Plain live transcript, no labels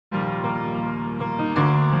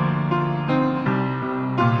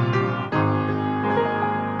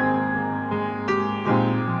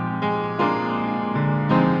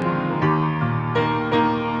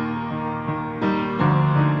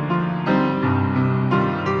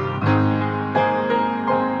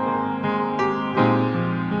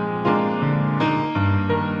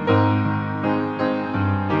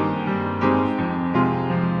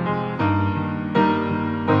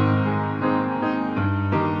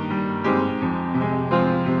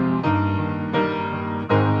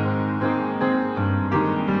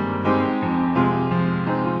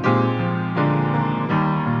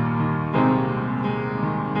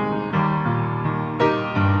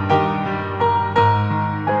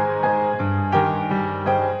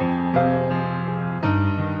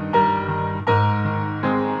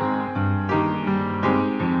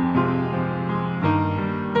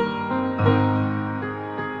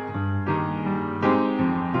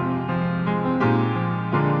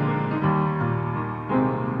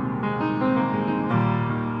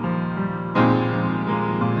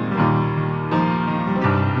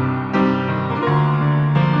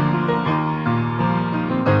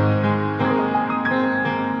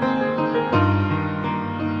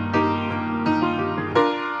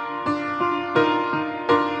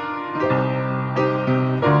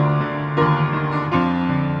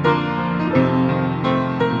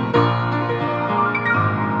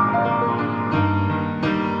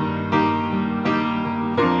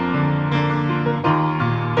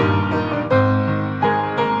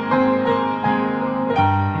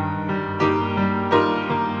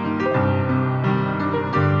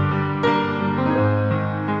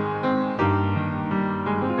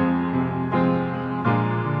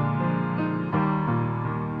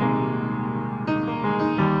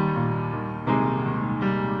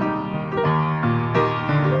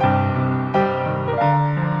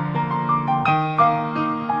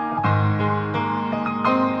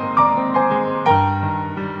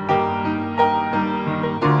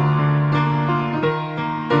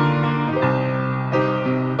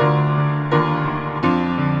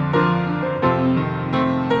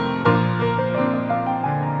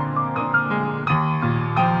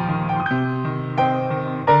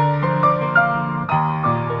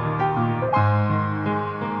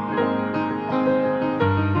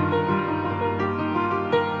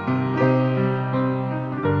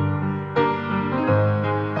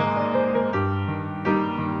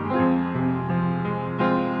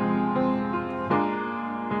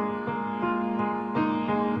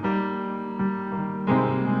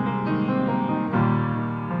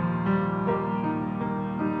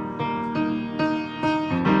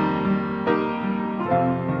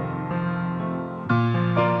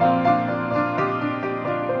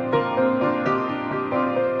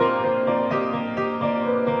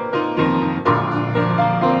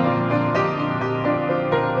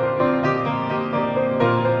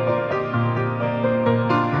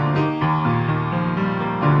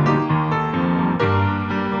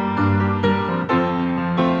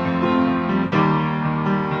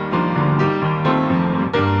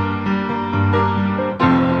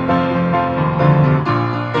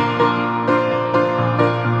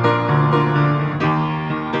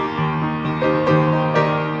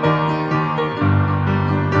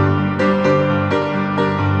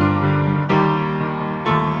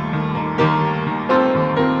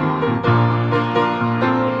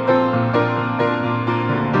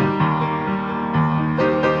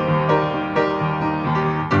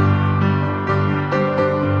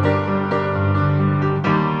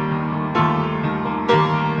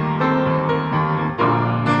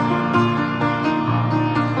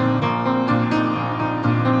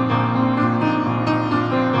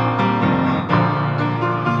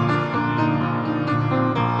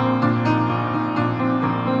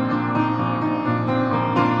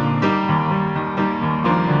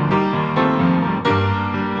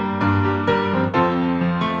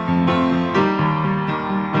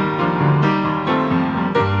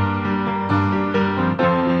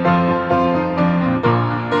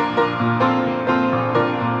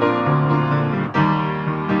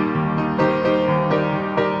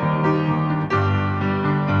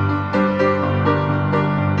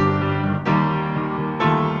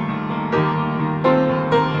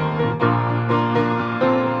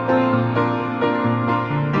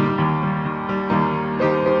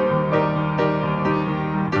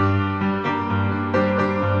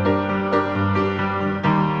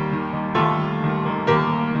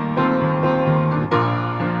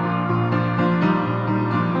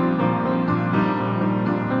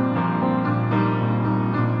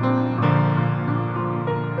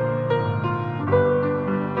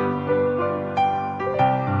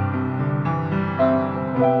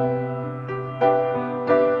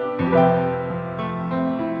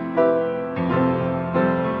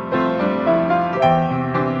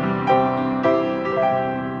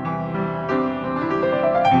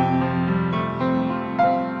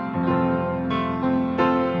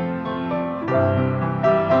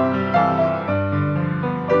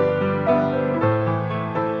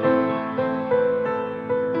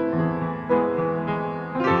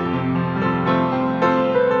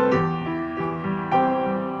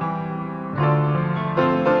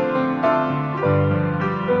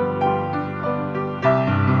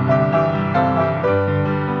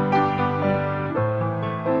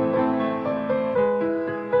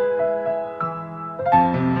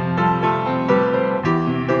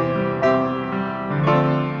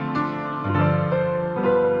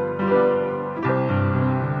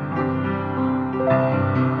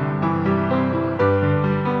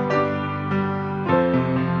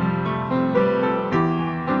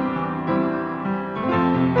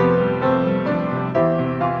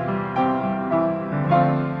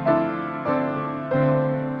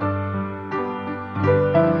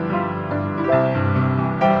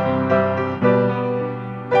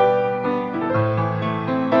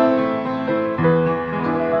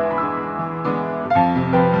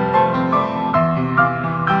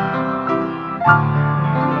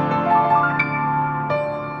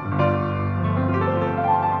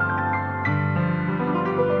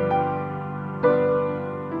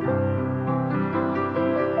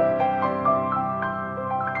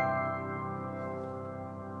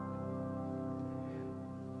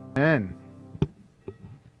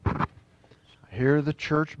Hear the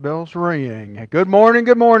church bells ringing. Good morning,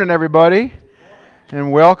 everybody. And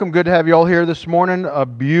welcome. Good to have you all here this morning. A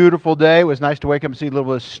beautiful day. It was nice to wake up and see a little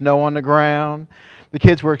bit of snow on the ground. The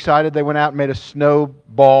kids were excited. They went out and made a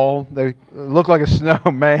snowball. They looked like a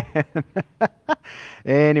snowman.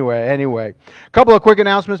 Anyway. A couple of quick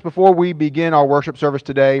announcements before we begin our worship service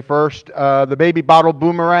today. First, the baby bottle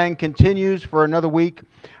boomerang continues for another week.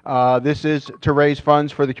 This is to raise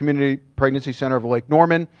funds for the Community Pregnancy Center of Lake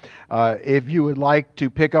Norman. If you would like to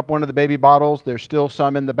pick up one of the baby bottles, there's still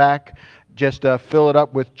some in the back. Just fill it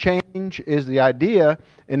up with change is the idea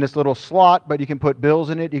in this little slot, but you can put bills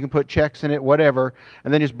in it, you can put checks in it, whatever,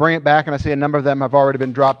 and then just bring it back, and I see a number of them have already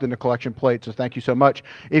been dropped in the collection plate, so thank you so much.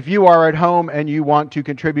 If you are at home and you want to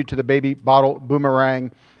contribute to the baby bottle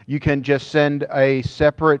boomerang, you can just send a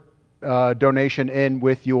separate donation in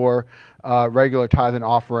with your regular tithe and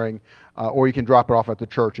offering, or you can drop it off at the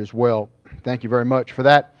church as well. Thank you very much for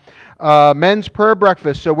that. Men's prayer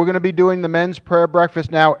breakfast. So we're going to be doing the men's prayer breakfast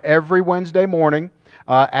now every Wednesday morning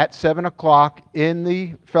at 7 o'clock in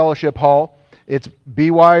the fellowship hall. It's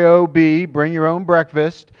BYOB, bring your own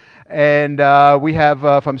breakfast. And we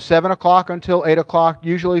have from 7 o'clock until 8 o'clock.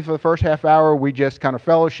 Usually for the first half hour, we just kind of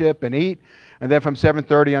fellowship and eat. And then from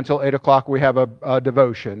 7:30 until 8 o'clock, we have a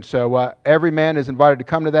devotion. So every man is invited to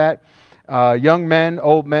come to that. Young men,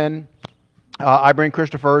 old men. I bring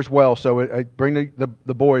Christopher as well, so I bring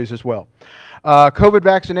the boys as well. COVID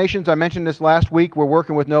vaccinations, I mentioned this last week. We're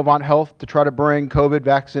working with Novant Health to try to bring COVID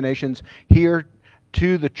vaccinations here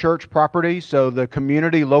to the church property so the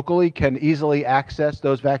community locally can easily access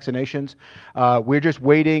those vaccinations. We're just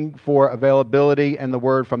waiting for availability and the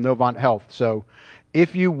word from Novant Health. So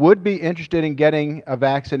if you would be interested in getting a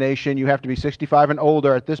vaccination, you have to be 65 and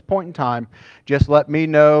older at this point in time. Just let me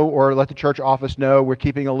know or let the church office know. We're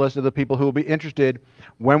keeping a list of the people who will be interested.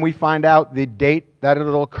 When we find out the date that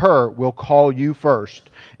it'll occur, we'll call you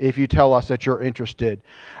first if you tell us that you're interested.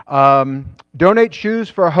 Donate shoes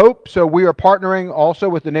for Hope. So we are partnering also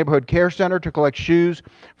with the Neighborhood Care Center to collect shoes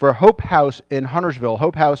for Hope House in Huntersville.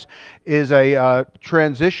 Hope House is a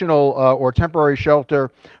transitional or temporary shelter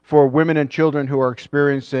for women and children who are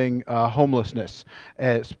experiencing homelessness,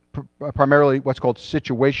 as primarily what's called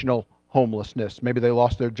situational homelessness. Maybe they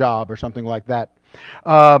lost their job or something like that.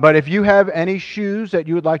 But if you have any shoes that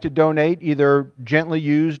you would like to donate, either gently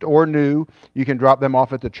used or new, you can drop them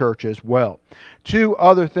off at the church as well. Two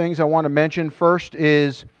other things I want to mention. First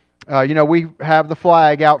is, we have the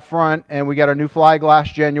flag out front, and we got a new flag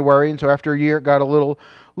last January, and so after a year it got a little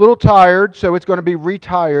tired, so it's going to be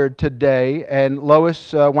retired today. And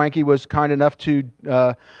Lois Wanke was kind enough to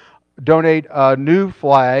donate a new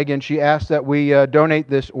flag, and she asked that we donate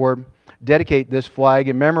this or dedicate this flag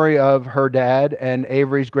in memory of her dad and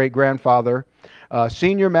Avery's great-grandfather,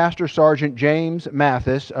 Senior Master Sergeant James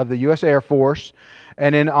Mathis of the U.S. Air Force,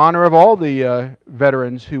 and in honor of all the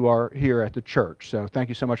veterans who are here at the church. So thank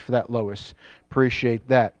you so much for that, Lois. Appreciate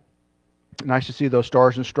that. Nice to see those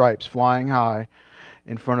stars and stripes flying high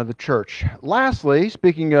in front of the church. Lastly,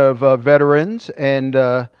 speaking of veterans and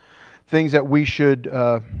things that we should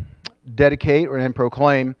dedicate and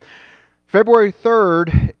proclaim, February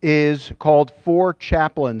 3rd is called For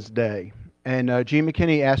Chaplains Day. And Gene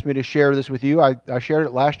McKinney asked me to share this with you. I shared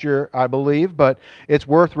it last year, I believe, but it's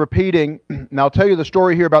worth repeating. And I'll tell you the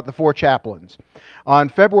story here about the four chaplains. On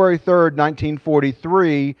February 3rd,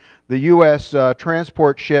 1943, the U.S.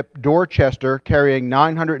 transport ship Dorchester, carrying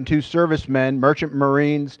 902 servicemen, merchant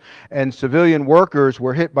marines, and civilian workers,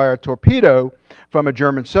 were hit by a torpedo from a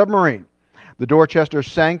German submarine. The Dorchester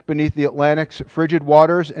sank beneath the Atlantic's frigid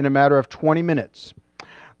waters in a matter of 20 minutes.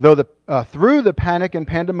 Through the panic and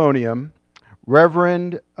pandemonium,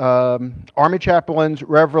 Army chaplains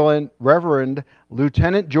Reverend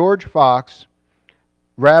Lieutenant George Fox,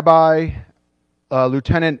 Rabbi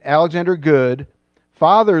Lieutenant Alexander Good,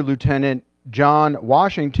 Father Lieutenant John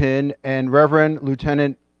Washington, and Reverend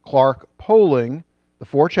Lieutenant Clark Poling, the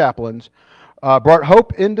four chaplains, brought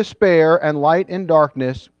hope in despair and light in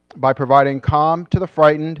darkness by providing calm to the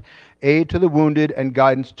frightened, aid to the wounded, and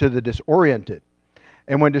guidance to the disoriented.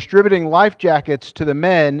 And when distributing life jackets to the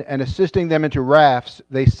men and assisting them into rafts,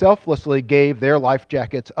 they selflessly gave their life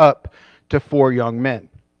jackets up to four young men.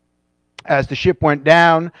 As the ship went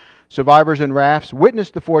down, survivors in rafts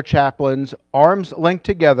witnessed the four chaplains, arms linked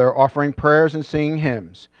together, offering prayers and singing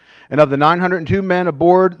hymns. And of the 902 men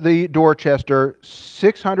aboard the Dorchester,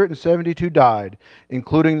 672 died,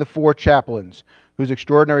 including the four chaplains, whose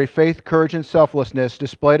extraordinary faith, courage, and selflessness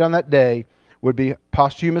displayed on that day would be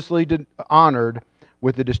posthumously honored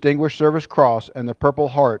with the Distinguished Service Cross and the Purple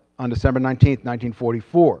Heart on December 19,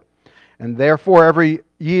 1944. And therefore, every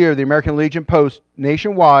year, the American Legion Post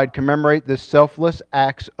nationwide commemorate the selfless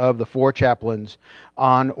acts of the four chaplains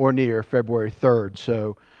on or near February 3rd.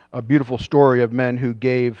 So, a beautiful story of men who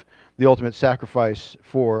gave the ultimate sacrifice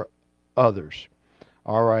for others.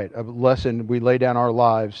 All right, a lesson, we lay down our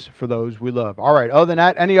lives for those we love. All right, other than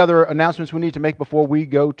that, any other announcements we need to make before we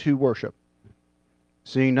go to worship?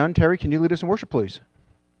 Seeing none, Terry, can you lead us in worship, please?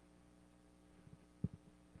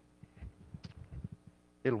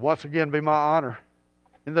 It'll once again be my honor.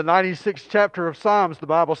 In the 96th chapter of Psalms, the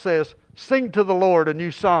Bible says, "Sing to the Lord a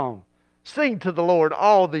new song. Sing to the Lord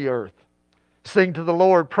all the earth. Sing to the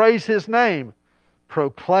Lord, praise His name.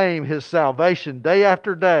 Proclaim His salvation day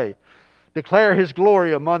after day. Declare His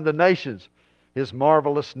glory among the nations, His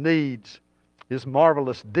marvelous deeds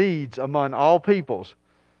among all peoples.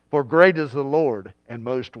 For great is the Lord and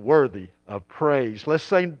most worthy of praise." Let's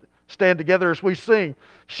stand together as we sing.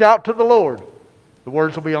 Shout to the Lord. The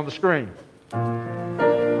words will be on the screen.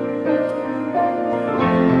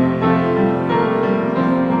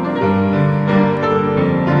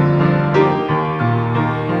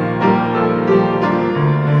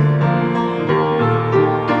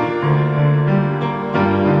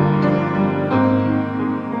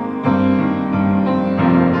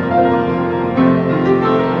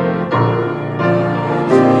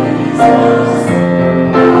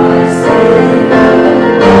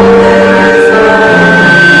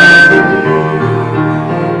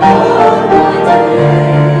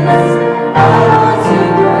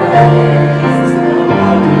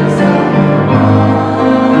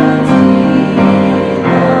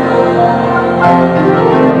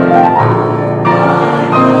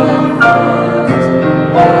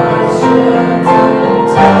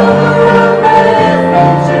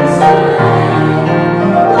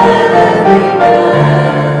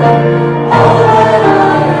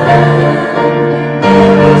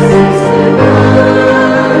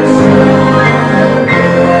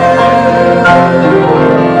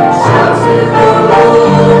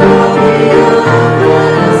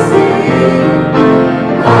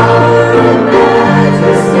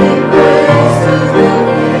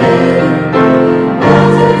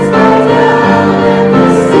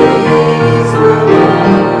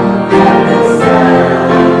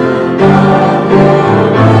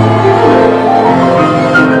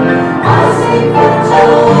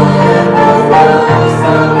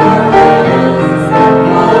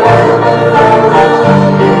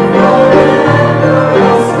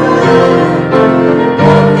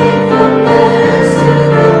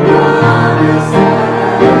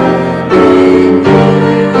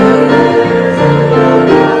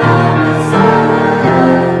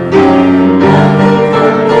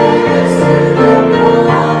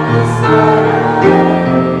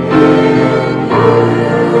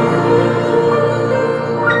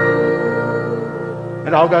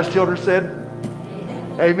 And all God's children said,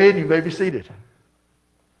 Amen. You may be seated.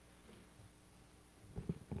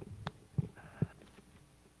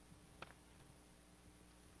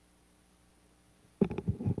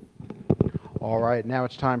 All right, now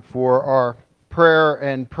it's time for our prayer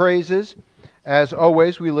and praises. As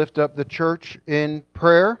always, we lift up the church in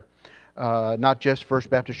prayer, not just First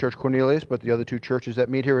Baptist Church Cornelius, but the other two churches that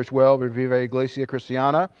meet here as well, Reviva Iglesia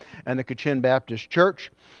Cristiana and the Kachin Baptist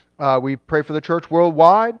Church. We pray for the church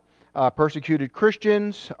worldwide, persecuted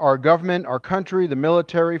Christians, our government, our country, the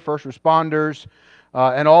military, first responders,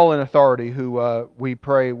 and all in authority who we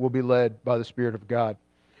pray will be led by the Spirit of God.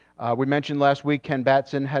 We mentioned last week Ken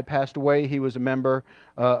Batson had passed away. He was a member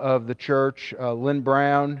of the church. Lynn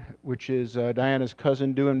Brown, which is Diana's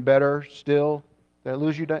cousin, doing better still. Did I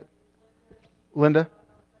lose you, Linda?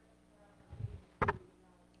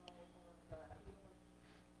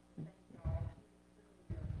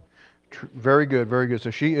 Very good, very good.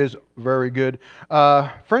 So she is very good.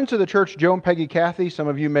 Friends of the church, Joe and Peggy Cathy, some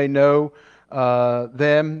of you may know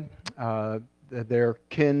them. They're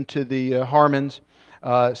kin to the Harmons.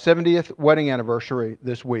 70th wedding anniversary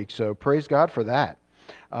this week, so praise God for that.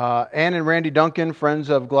 Ann and Randy Duncan, friends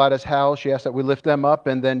of Gladys Howell, she asked that we lift them up.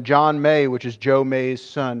 And then John May, which is Joe May's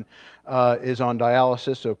son, is on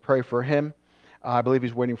dialysis, so pray for him. I believe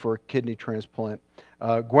he's waiting for a kidney transplant.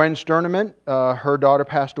 Gwen Sterneman, her daughter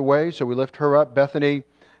passed away, so we lift her up. Bethany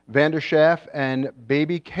Vanderschaff and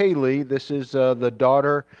baby Kaylee, this is the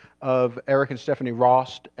daughter of Eric and Stephanie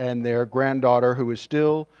Rost, and their granddaughter who is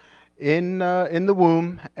still in the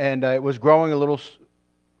womb, and it was growing a little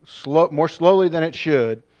more slowly than it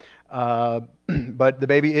should, but the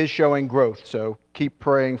baby is showing growth, so keep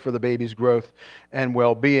praying for the baby's growth and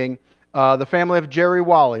well-being. The family of Jerry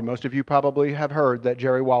Wally, most of you probably have heard that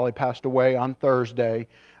Jerry Wally passed away on Thursday.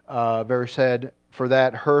 Very sad for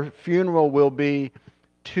that. Her funeral will be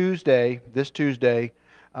this Tuesday,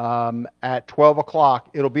 at 12 o'clock.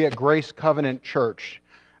 It'll be at Grace Covenant Church.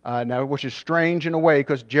 Now, which is strange in a way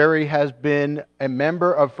because Jerry has been a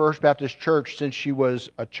member of First Baptist Church since she was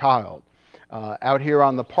a child. Out here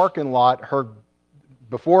on the parking lot,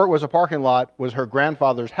 before it was a parking lot, was her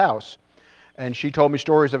grandfather's house. And she told me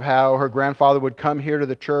stories of how her grandfather would come here to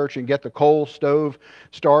the church and get the coal stove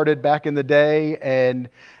started back in the day, and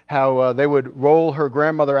how they would roll her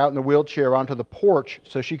grandmother out in the wheelchair onto the porch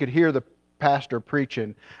so she could hear the pastor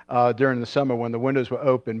preaching during the summer when the windows were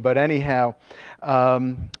open. But anyhow,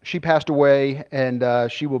 she passed away,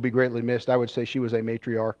 and she will be greatly missed. I would say she was a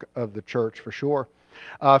matriarch of the church for sure.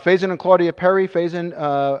 Faison and Claudia Perry.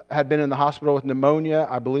 Faison had been in the hospital with pneumonia.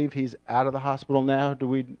 I believe he's out of the hospital now.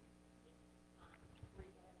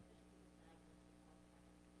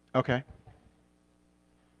 Okay.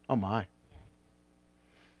 Oh my.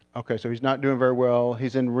 Okay, so he's not doing very well.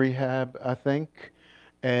 He's in rehab, I think,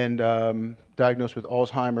 and diagnosed with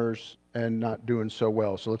Alzheimer's and not doing so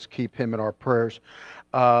well. So let's keep him in our prayers.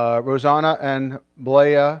 Rosanna and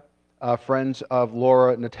Blea, friends of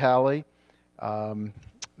Laura and Natalie.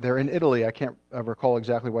 They're in Italy. I can't recall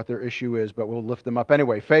exactly what their issue is, but we'll lift them up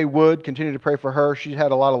anyway. Faye Wood, continue to pray for her. She's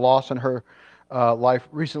had a lot of loss in her life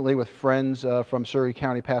recently with friends from Surrey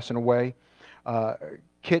County passing away.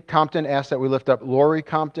 Kit Compton asked that we lift up Lori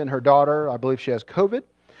Compton, her daughter. I believe she has COVID.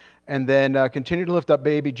 And then continue to lift up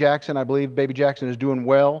Baby Jackson. I believe Baby Jackson is doing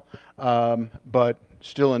well, but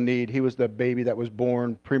still in need. He was the baby that was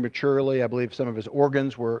born prematurely. I believe some of his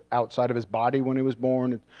organs were outside of his body when he was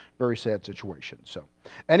born. It's a very sad situation. So,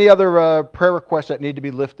 any other prayer requests that need to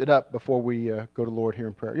be lifted up before we go to Lord here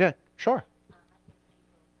in prayer? Yeah, sure.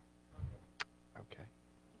 Okay.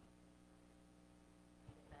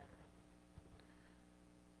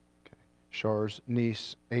 Char's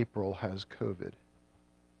niece, April, has COVID.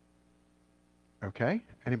 Okay.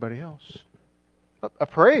 Anybody else? A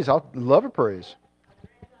praise. I'll love a praise.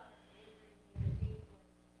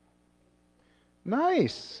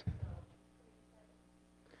 Nice.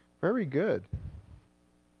 Very good.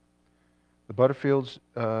 The Butterfield's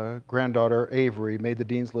granddaughter, Avery, made the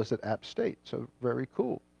dean's list at App State. So very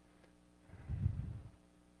cool.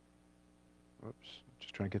 Oops.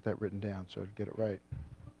 Just trying to get that written down so I get it right.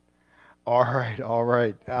 All right. All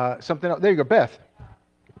right. Something else. There you go, Beth.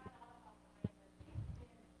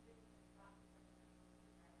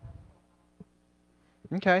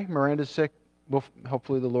 Okay, Miranda's sick. Well,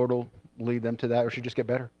 hopefully the Lord will lead them to that, or she'll just get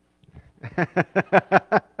better.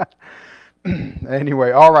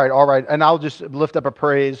 Anyway, all right. And I'll just lift up a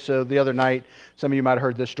praise. So the other night, some of you might have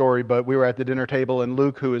heard this story, but we were at the dinner table, and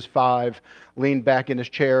Luke, who is 5, leaned back in his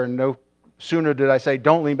chair, and no sooner did I say,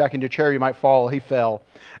 don't lean back in your chair, you might fall, he fell.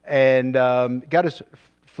 And got his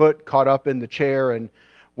foot caught up in the chair, and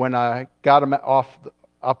when I got him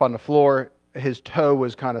up on the floor, his toe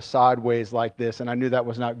was kind of sideways like this, and I knew that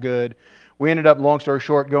was not good. We ended up, long story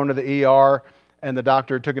short, going to the ER, and the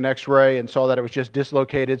doctor took an x-ray and saw that it was just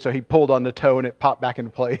dislocated, so he pulled on the toe and it popped back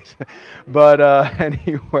into place. But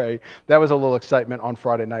anyway, that was a little excitement on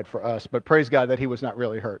Friday night for us. But praise God that he was not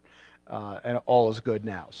really hurt, and all is good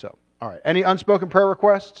now. So, all right. Any unspoken prayer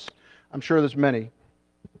requests? I'm sure there's many.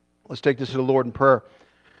 Let's take this to the Lord in prayer.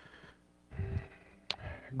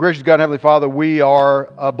 Gracious God and Heavenly Father, we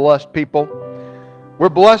are a blessed people. We're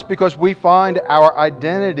blessed because we find our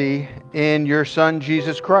identity in your Son,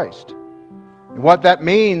 Jesus Christ. And what that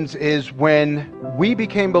means is when we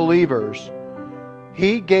became believers,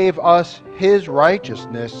 He gave us His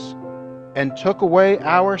righteousness and took away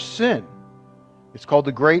our sin. It's called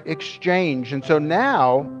the Great Exchange. And so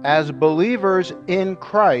now, as believers in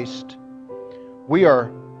Christ, we are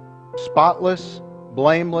spotless,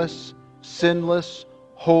 blameless, sinless,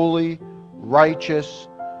 holy, righteous.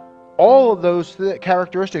 All of those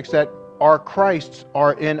characteristics that are Christ's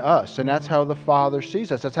are in us. And that's how the Father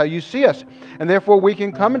sees us. That's how you see us. And therefore we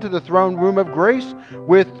can come into the throne room of grace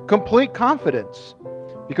with complete confidence,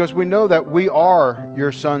 because we know that we are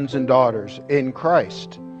your sons and daughters in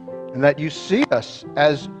Christ, and that you see us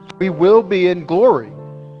as we will be in glory,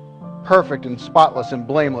 perfect and spotless and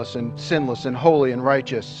blameless and sinless and holy and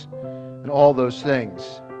righteous and all those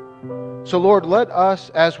things. So Lord, let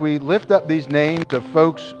us, as we lift up these names of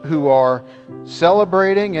folks who are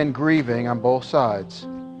celebrating and grieving on both sides,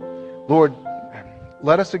 Lord,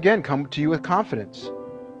 let us again come to you with confidence,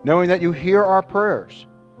 knowing that you hear our prayers.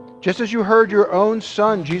 Just as you heard your own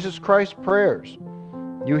Son, Jesus Christ's prayers,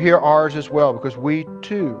 you hear ours as well, because we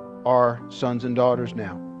too are sons and daughters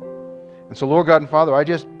now. And so, Lord God and Father, I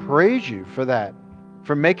just praise you for that,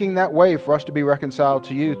 for making that way for us to be reconciled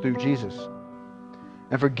to you through Jesus.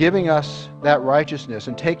 and for giving us that righteousness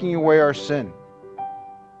and taking away our sin.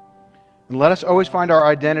 And let us always find our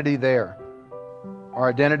identity there, our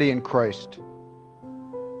identity in Christ.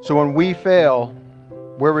 So when we fail,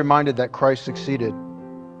 we're reminded that Christ succeeded,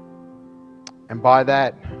 and by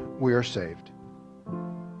that, we are saved.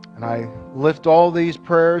 And I lift all these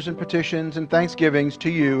prayers and petitions and thanksgivings to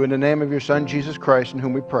you in the name of your Son, Jesus Christ, in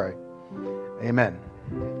whom we pray. Amen.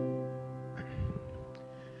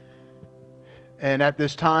 And at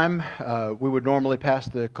this time, we would normally pass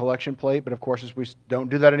the collection plate, but of course we don't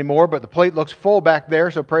do that anymore. But the plate looks full back there,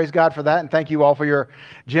 so praise God for that, and thank you all for your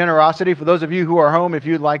generosity. For those of you who are home, if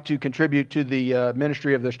you'd like to contribute to the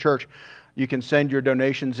ministry of this church, you can send your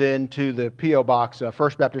donations in to the P.O. Box,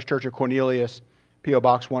 First Baptist Church of Cornelius, P.O.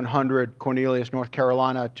 Box 100, Cornelius, North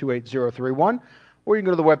Carolina, 28031, or you can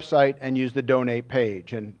go to the website and use the donate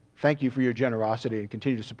page. And thank you for your generosity and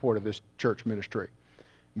continued support of this church ministry.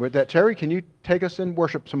 With that, Terry, can you take us in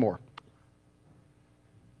worship some more?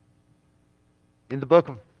 In the book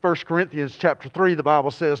of 1 Corinthians chapter 3, the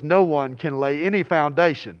Bible says, no one can lay any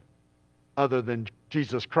foundation other than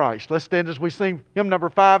Jesus Christ. Let's stand as we sing hymn number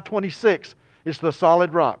 526. It's the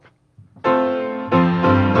solid rock.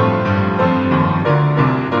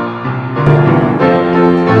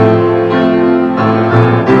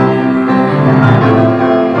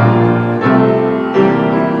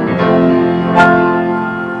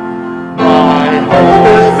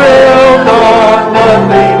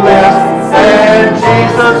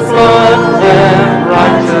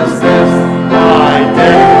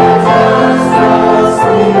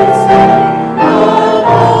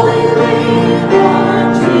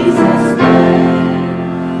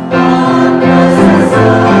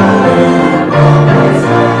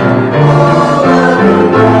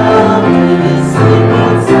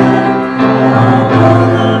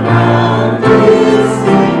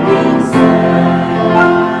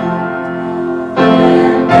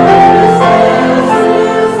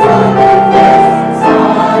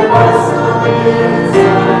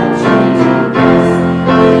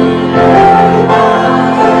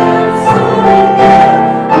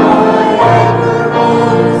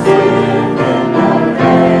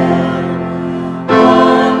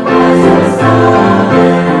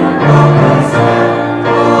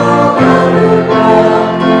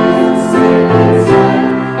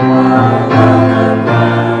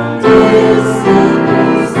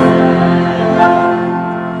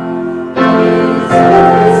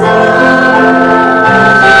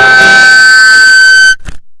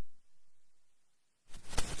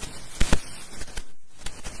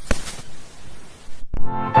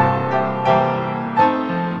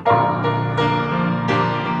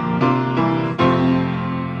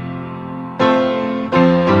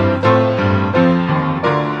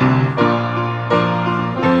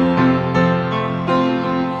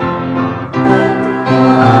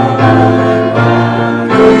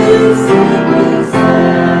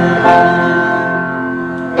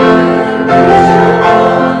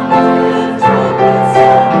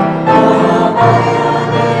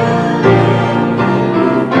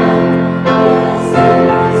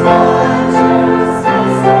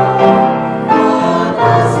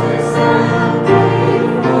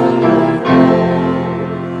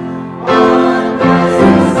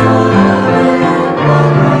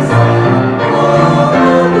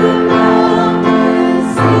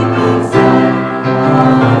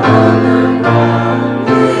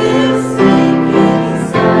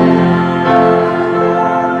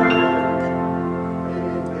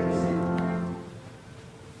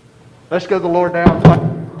 Let's go to the Lord now and thank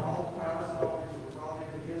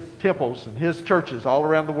His temples and His churches all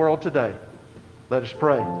around the world today. Let us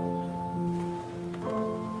pray.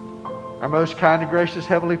 Our most kind and gracious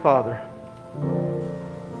Heavenly Father,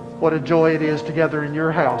 what a joy it is to gather in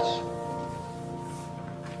your house.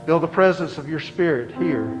 Feel the presence of your Spirit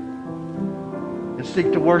here and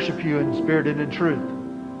seek to worship you in spirit and in truth.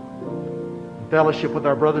 In fellowship with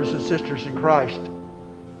our brothers and sisters in Christ.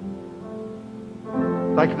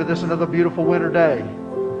 Thank you for this another beautiful winter day,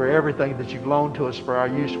 for everything that you've loaned to us for our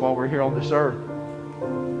use while we're here on this earth.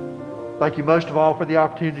 Thank you most of all for the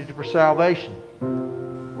opportunity for salvation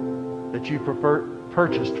that you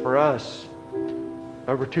purchased for us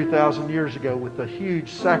over 2,000 years ago with the huge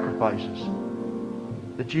sacrifices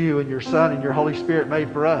that you and your Son and your Holy Spirit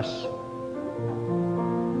made for us.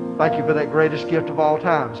 Thank you for that greatest gift of all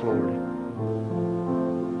times, Lord.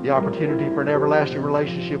 The opportunity for an everlasting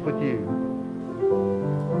relationship with you.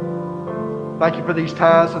 Thank you for these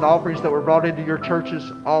tithes and offerings that were brought into your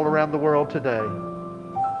churches all around the world today.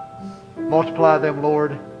 Multiply them,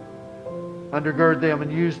 Lord. Undergird them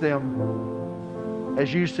and use them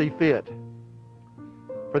as you see fit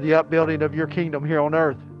for the upbuilding of your kingdom here on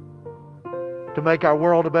earth, to make our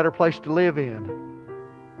world a better place to live in,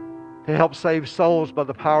 to help save souls by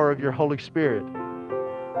the power of your Holy Spirit.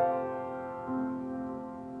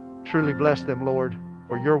 Truly bless them, Lord,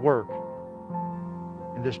 for your work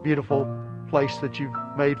in this beautiful place that you've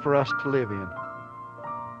made for us to live in.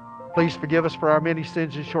 Please forgive us for our many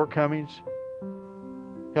sins and shortcomings.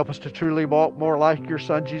 Help us to truly walk more like your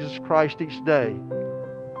Son, Jesus Christ, each day.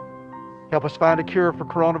 Help us find a cure for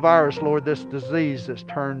coronavirus, Lord, this disease that's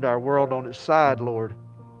turned our world on its side, Lord,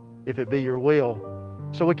 if it be your will,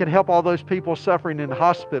 so we can help all those people suffering in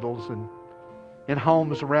hospitals and in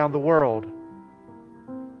homes around the world.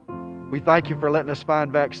 We thank you for letting us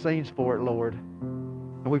find vaccines for it, Lord,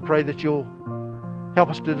 and we pray that you'll help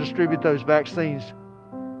us to distribute those vaccines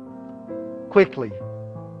quickly,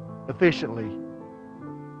 efficiently,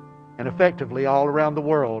 and effectively all around the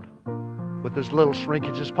world with as little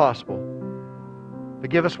shrinkage as possible.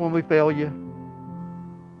 Forgive us when we fail you,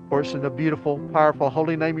 for it's in the beautiful, powerful,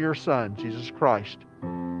 holy name of your Son, Jesus Christ,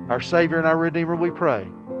 our Savior and our Redeemer, we pray.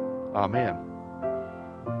 Amen.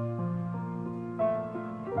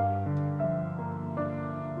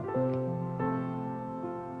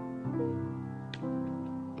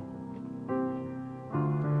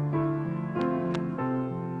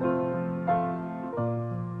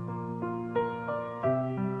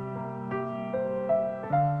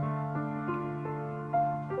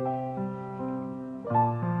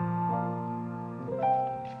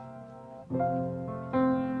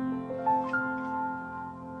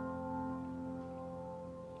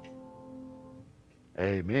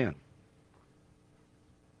 Amen.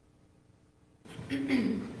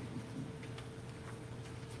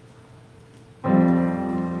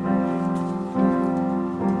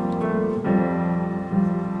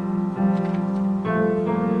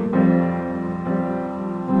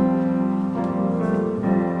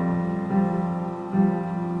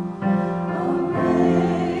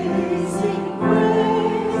 Amazing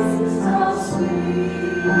grace, how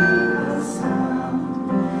sweet the sound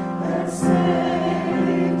that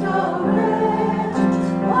saved a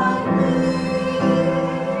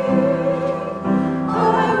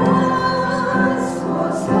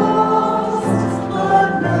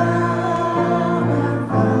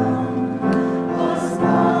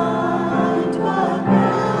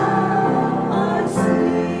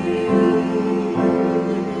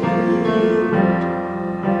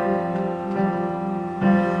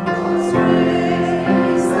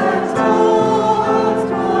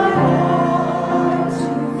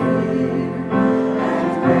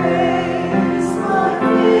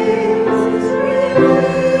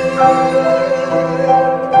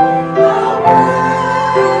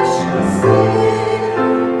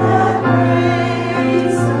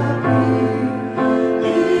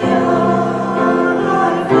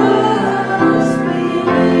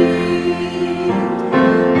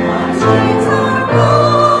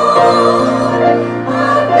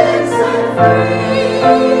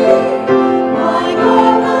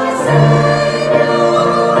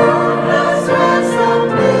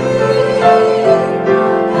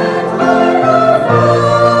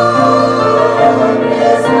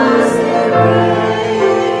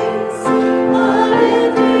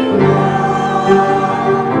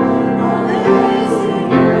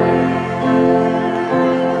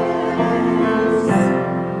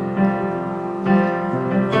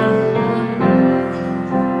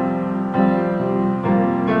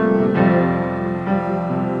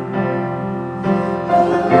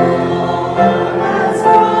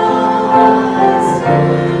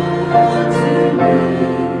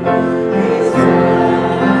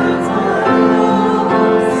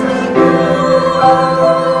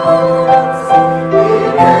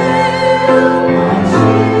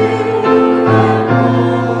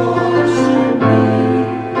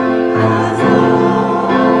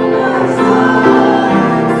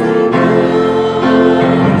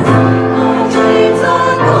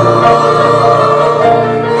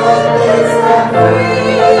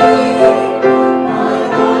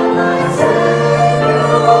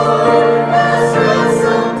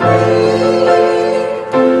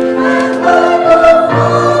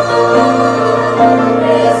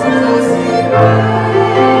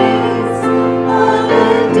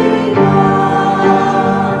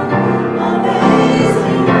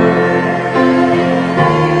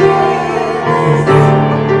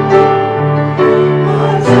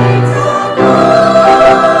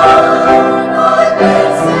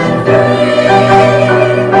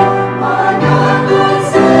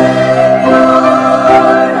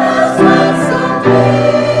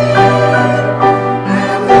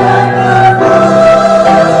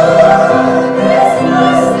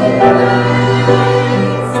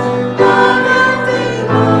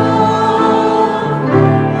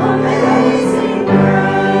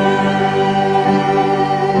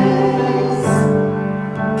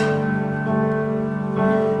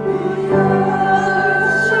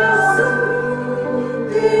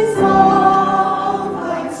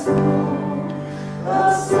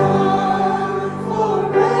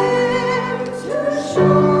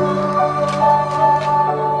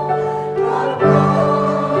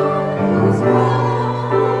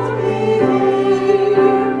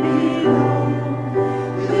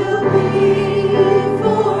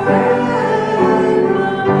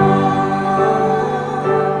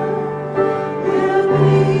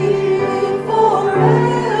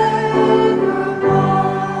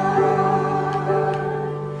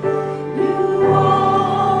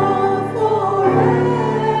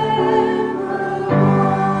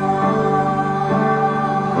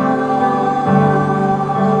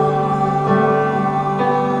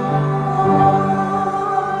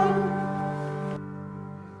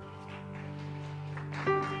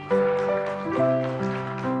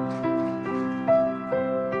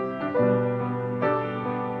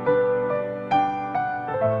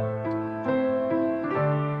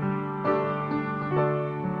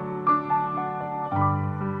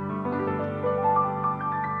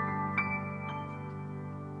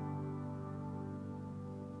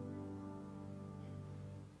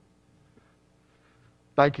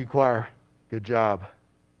Thank you, choir. Good job.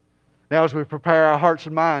 Now, as we prepare our hearts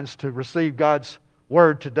and minds to receive God's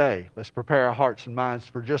Word today, let's prepare our hearts and minds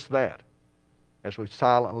for just that as we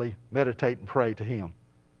silently meditate and pray to Him.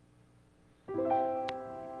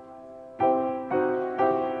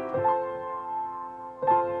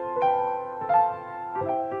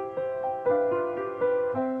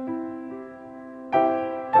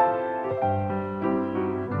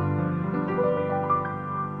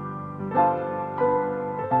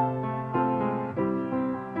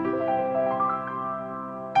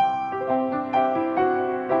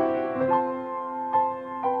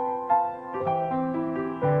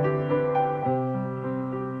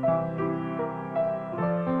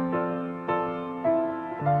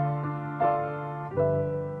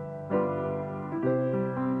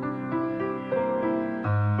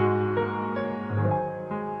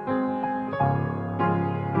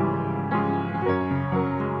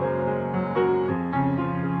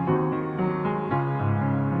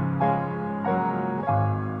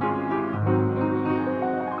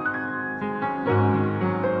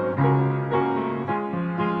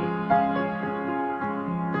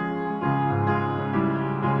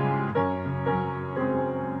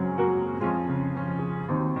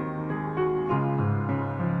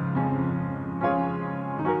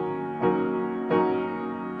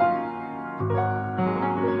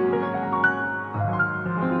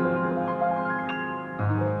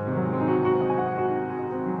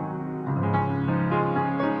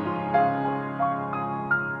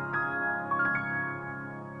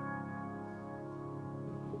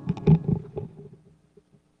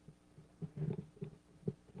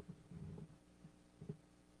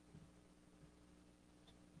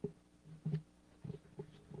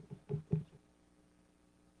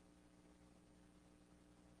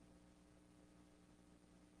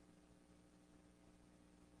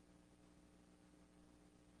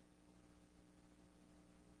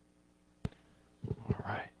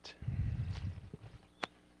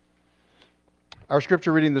 Our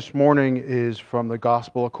scripture reading this morning is from the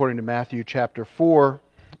Gospel according to Matthew chapter 4,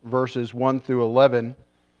 verses 1 through 11.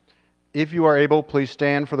 If you are able, please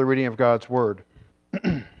stand for the reading of God's Word.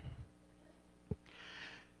 And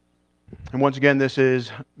once again, this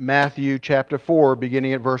is Matthew chapter 4,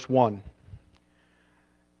 beginning at verse 1.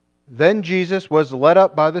 Then Jesus was led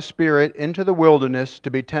up by the Spirit into the wilderness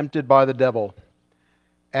to be tempted by the devil.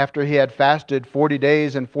 After he had fasted 40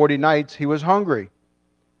 days and 40 nights, he was hungry.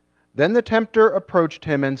 Then the tempter approached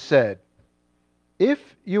him and said,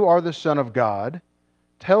 "If you are the Son of God,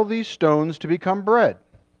 tell these stones to become bread."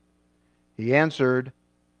 He answered,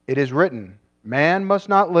 "It is written, man must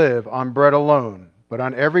not live on bread alone, but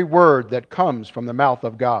on every word that comes from the mouth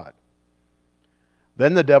of God."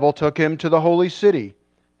 Then the devil took him to the holy city,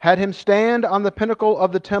 had him stand on the pinnacle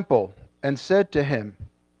of the temple, and said to him,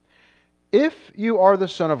 "If you are the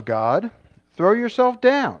Son of God, throw yourself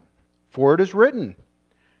down, for it is written,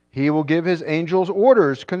 He will give His angels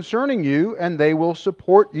orders concerning you, and they will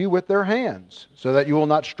support you with their hands, so that you will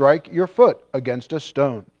not strike your foot against a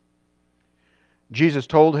stone." Jesus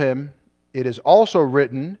told him, "It is also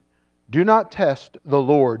written, do not test the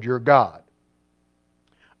Lord your God."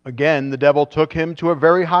 Again, the devil took him to a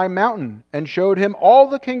very high mountain, and showed him all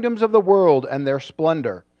the kingdoms of the world and their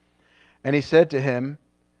splendor. And he said to him,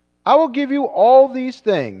 "I will give you all these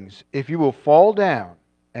things if you will fall down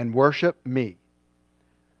and worship me."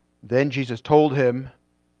 Then Jesus told him,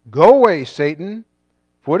 "Go away, Satan,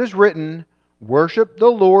 for it is written, worship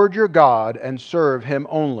the Lord your God and serve Him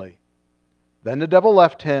only." Then the devil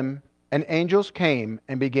left him, and angels came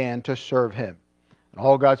and began to serve him. And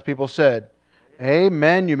all God's people said,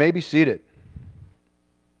 Amen. You may be seated.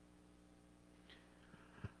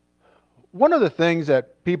 One of the things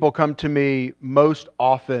that people come to me most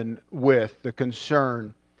often with, the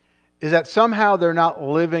concern, is that somehow they're not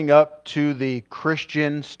living up to the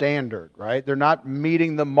Christian standard, right? They're not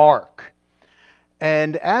meeting the mark.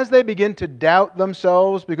 And as they begin to doubt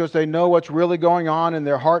themselves because they know what's really going on in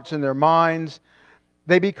their hearts and their minds,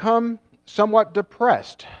 they become somewhat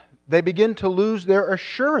depressed. They begin to lose their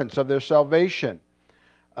assurance of their salvation.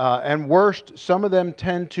 And worst, some of them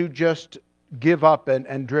tend to just give up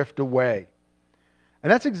and drift away.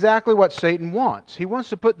 And that's exactly what Satan wants. He wants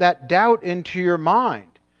to put that doubt into your mind.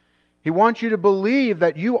 He wants you to believe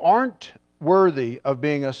that you aren't worthy of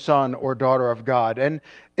being a son or daughter of God. And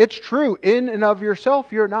it's true, in and of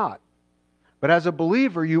yourself, you're not. But as a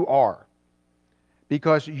believer, you are.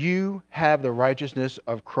 Because you have the righteousness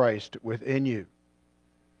of Christ within you.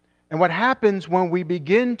 And what happens when we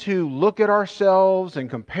begin to look at ourselves and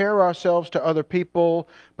compare ourselves to other people,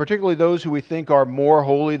 particularly those who we think are more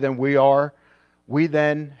holy than we are, we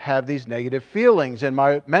then have these negative feelings. And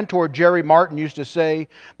my mentor, Jerry Martin, used to say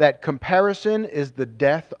that comparison is the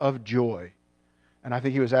death of joy. And I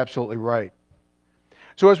think he was absolutely right.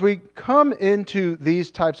 So as we come into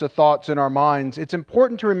these types of thoughts in our minds, it's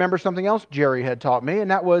important to remember something else Jerry had taught me,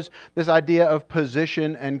 and that was this idea of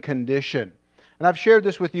position and condition. And I've shared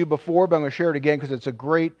this with you before, but I'm going to share it again because it's a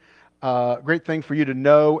great thing for you to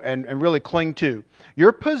know and really cling to.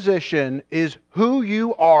 Your position is who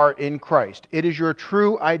you are in Christ. It is your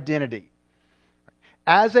true identity.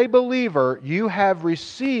 As a believer, you have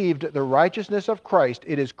received the righteousness of Christ.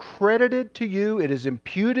 It is credited to you. It is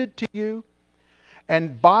imputed to you.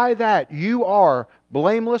 And by that, you are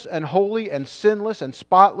blameless and holy and sinless and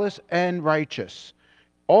spotless and righteous.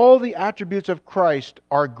 All the attributes of Christ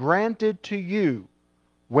are granted to you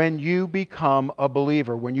when you become a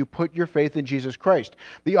believer, when you put your faith in Jesus Christ.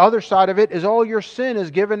 The other side of it is all your sin is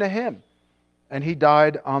given to Him. And He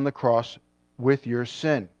died on the cross with your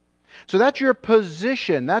sin. So that's your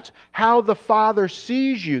position. That's how the Father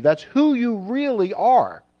sees you. That's who you really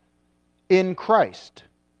are in Christ.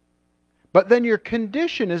 But then your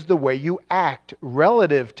condition is the way you act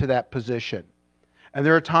relative to that position. And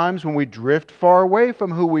there are times when we drift far away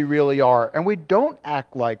from who we really are, and we don't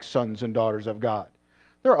act like sons and daughters of God.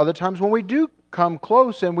 There are other times when we do come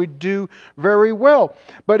close and we do very well.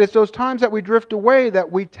 But it's those times that we drift away that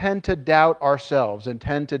we tend to doubt ourselves and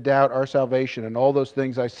tend to doubt our salvation and all those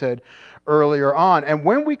things I said earlier on. And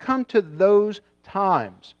when we come to those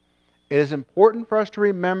times, it is important for us to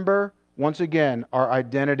remember, once again, our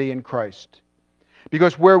identity in Christ.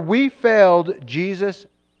 Because where we failed, Jesus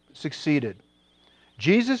succeeded.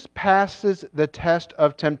 Jesus passes the test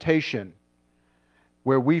of temptation,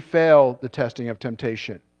 where we fail the testing of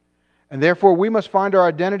temptation. And therefore, we must find our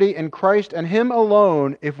identity in Christ and Him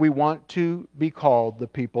alone if we want to be called the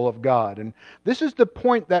people of God. And this is the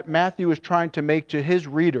point that Matthew is trying to make to his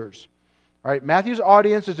readers. All right, Matthew's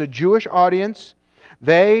audience is a Jewish audience.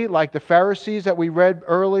 They, like the Pharisees that we read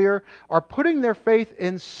earlier, are putting their faith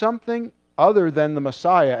in something other than the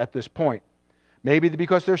Messiah at this point. Maybe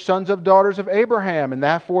because they're sons of daughters of Abraham, and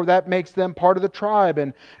therefore that makes them part of the tribe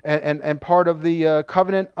and part of the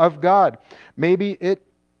covenant of God. Maybe it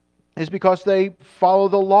is because they follow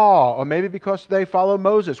the law, or maybe because they follow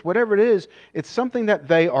Moses. Whatever it is, it's something that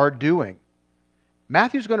they are doing.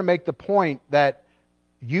 Matthew's going to make the point that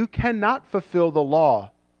you cannot fulfill the law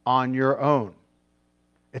on your own.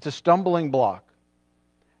 It's a stumbling block.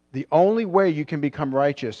 The only way you can become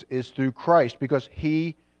righteous is through Christ, because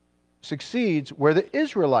He succeeds where the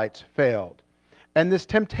Israelites failed. And this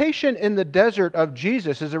temptation in the desert of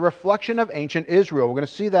Jesus is a reflection of ancient Israel. We're going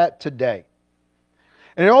to see that today.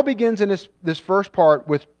 And it all begins in this first part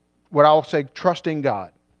with what I'll say, trusting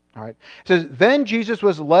God. All right. It says, "Then Jesus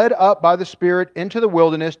was led up by the Spirit into the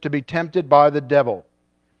wilderness to be tempted by the devil."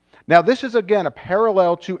 Now, this is again a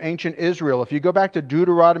parallel to ancient Israel. If you go back to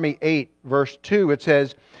Deuteronomy 8, verse 2, it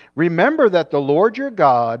says, "Remember that the Lord your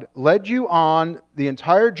God led you on the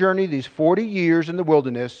entire journey, these 40 years in the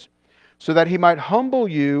wilderness, so that He might humble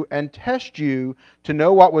you and test you to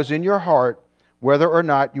know what was in your heart, whether or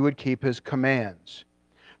not you would keep His commands."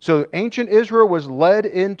 So ancient Israel was led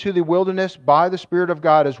into the wilderness by the Spirit of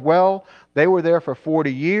God as well. They were there for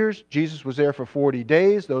 40 years. Jesus was there for 40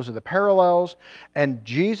 days. Those are the parallels. And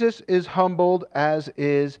Jesus is humbled, as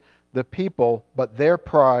is the people, but their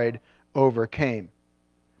pride overcame.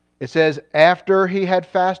 It says, after He had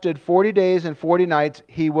fasted 40 days and 40 nights,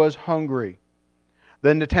 He was hungry.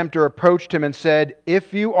 Then the tempter approached Him and said,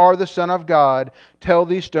 "If you are the Son of God, tell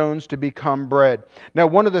these stones to become bread." Now,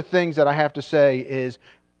 one of the things that I have to say is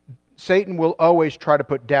Satan will always try to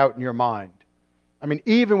put doubt in your mind. I mean,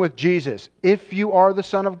 even with Jesus, if you are the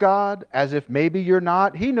Son of God, as if maybe you're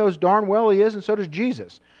not, He knows darn well He is, and so does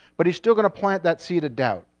Jesus. But He's still going to plant that seed of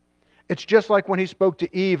doubt. It's just like when He spoke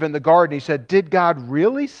to Eve in the garden. He said, "Did God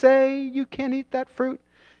really say you can't eat that fruit?"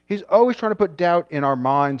 He's always trying to put doubt in our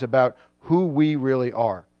minds about who we really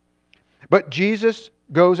are. But Jesus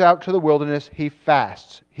goes out to the wilderness. He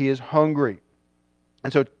fasts. He is hungry.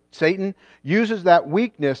 And so Satan uses that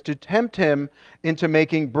weakness to tempt Him into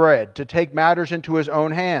making bread, to take matters into his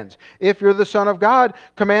own hands. If you're the Son of God,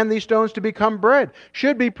 command these stones to become bread.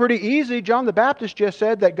 Should be pretty easy. John the Baptist just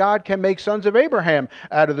said that God can make sons of Abraham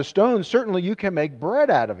out of the stones. Certainly you can make bread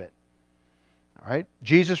out of it. All right.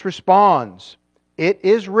 Jesus responds, "It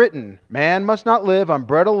is written, man must not live on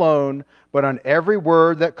bread alone, but on every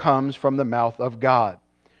word that comes from the mouth of God."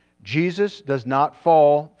 Jesus does not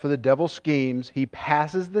fall for the devil's schemes. He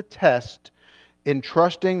passes the test in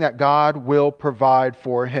trusting that God will provide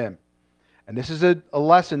for him. And this is a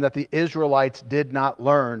lesson that the Israelites did not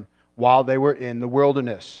learn while they were in the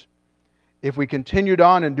wilderness. If we continued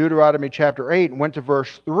on in Deuteronomy chapter 8 and went to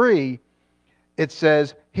verse 3, it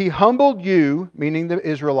says, He humbled you, meaning the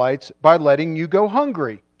Israelites, by letting you go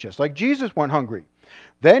hungry, just like Jesus went hungry.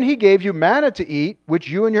 Then He gave you manna to eat, which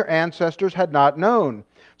you and your ancestors had not known,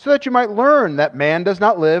 so that you might learn that man does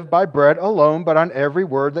not live by bread alone, but on every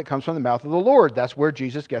word that comes from the mouth of the Lord. That's where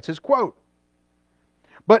Jesus gets his quote.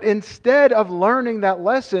 But instead of learning that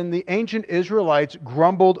lesson, the ancient Israelites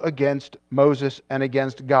grumbled against Moses and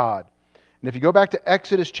against God. And if you go back to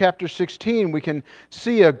Exodus chapter 16, we can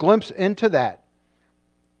see a glimpse into that.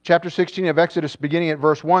 Chapter 16 of Exodus, beginning at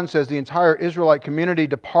verse 1, says, The entire Israelite community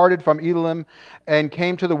departed from Elim and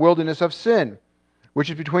came to the wilderness of Sin, which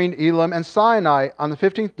is between Elim and Sinai, on the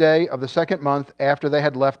 15th day of the second month after they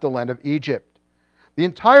had left the land of Egypt. The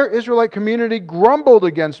entire Israelite community grumbled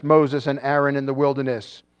against Moses and Aaron in the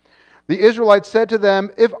wilderness. The Israelites said to them,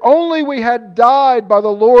 If only we had died by the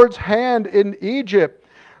Lord's hand in Egypt,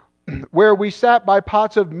 where we sat by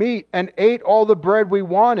pots of meat and ate all the bread we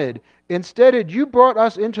wanted. Instead, you brought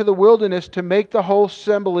us into the wilderness to make the whole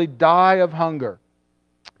assembly die of hunger.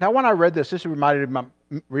 Now, when I read this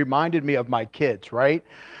reminded me of my kids, right?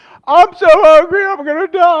 I'm so hungry, I'm going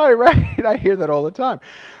to die, right? I hear that all the time.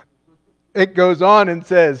 It goes on and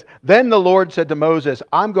says, Then the Lord said to Moses,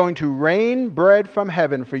 I'm going to rain bread from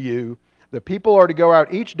heaven for you. The people are to go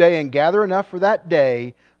out each day and gather enough for that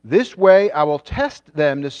day. This way I will test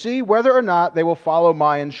them to see whether or not they will follow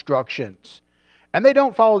my instructions. And they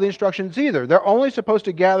don't follow the instructions either. They're only supposed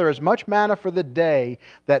to gather as much manna for the day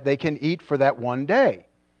that they can eat for that one day.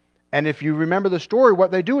 And if you remember the story, what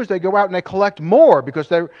they do is they go out and they collect more because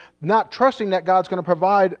they're not trusting that God's going to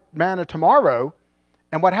provide manna tomorrow.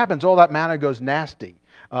 And what happens? All that manna goes nasty.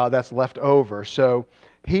 That's left over. So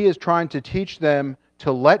He is trying to teach them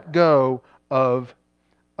to let go of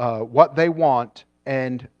what they want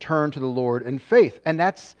and turn to the Lord in faith. And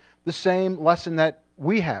that's the same lesson that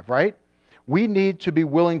we have, right? We need to be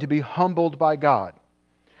willing to be humbled by God,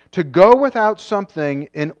 to go without something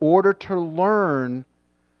in order to learn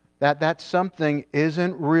that that something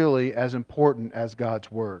isn't really as important as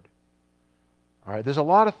God's Word. All right, there's a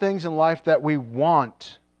lot of things in life that we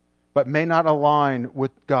want, but may not align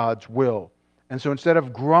with God's will. And so instead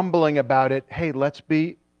of grumbling about it, hey, let's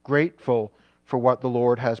be grateful for what the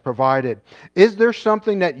Lord has provided. Is there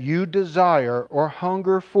something that you desire or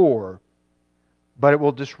hunger for, but it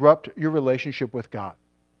will disrupt your relationship with God?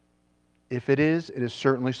 If it is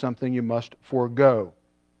certainly something you must forego.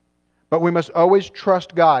 But we must always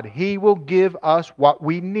trust God. He will give us what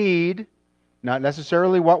we need, not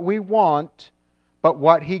necessarily what we want, but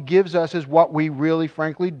what He gives us is what we really,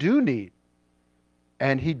 frankly, do need.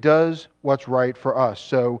 And He does what's right for us.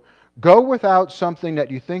 So go without something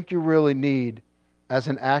that you think you really need as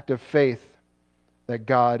an act of faith that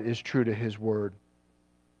God is true to His Word.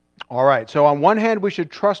 All right, so on one hand, we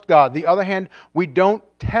should trust God. The other hand, we don't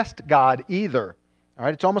test God either. All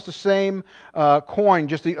right, it's almost the same coin,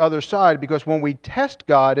 just the other side, because when we test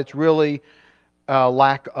God, it's really a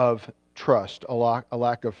lack of trust, a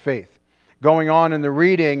lack of faith. Going on in the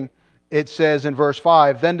reading, it says in verse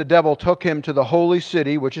 5, Then the devil took him to the holy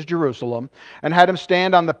city, which is Jerusalem, and had him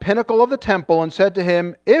stand on the pinnacle of the temple and said to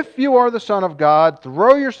him, If you are the Son of God,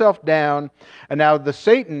 throw yourself down. And now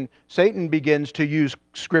Satan begins to use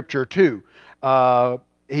Scripture too.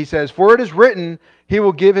 He says, For it is written, He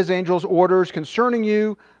will give His angels orders concerning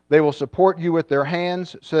you. They will support you with their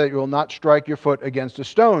hands so that you will not strike your foot against a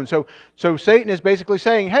stone. So Satan is basically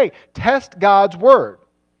saying, hey, test God's Word.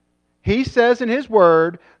 He says in His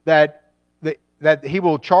Word that He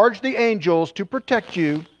will charge the angels to protect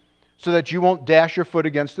you so that you won't dash your foot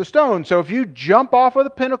against the stone. So if you jump off of the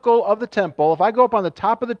pinnacle of the temple, if I go up on the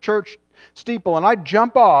top of the church steeple and I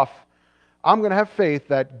jump off, I'm going to have faith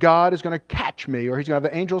that God is going to catch me, or He's going to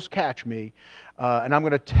have the angels catch me, and I'm going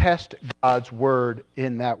to test God's Word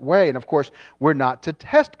in that way. And of course, we're not to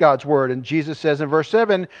test God's Word. And Jesus says in verse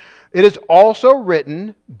 7, It is also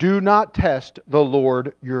written, Do not test the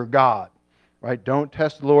Lord your God. Right? Don't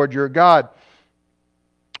test the Lord your God.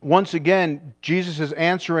 Once again, Jesus is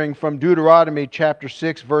answering from Deuteronomy chapter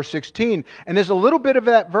 6, verse 16. And there's a little bit of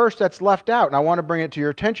that verse that's left out, and I want to bring it to your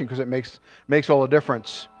attention because it makes all the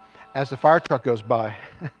difference as the fire truck goes by.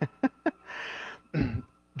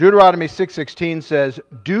 Deuteronomy 6:16 says,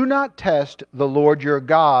 Do not test the Lord your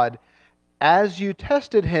God as you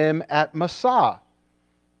tested Him at Massah.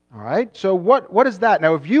 All right? So what is that?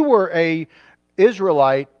 Now, if you were an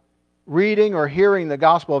Israelite reading or hearing the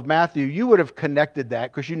Gospel of Matthew, you would have connected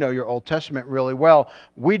that because you know your Old Testament really well.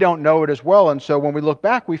 We don't know it as well, and so when we look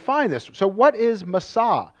back, we find this. So what is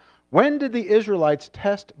Massah? When did the Israelites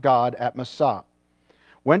test God at Massah?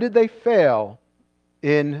 When did they fail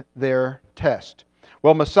in their test.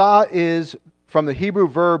 Well, Massah is from the Hebrew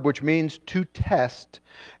verb which means to test.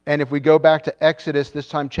 And if we go back to Exodus, this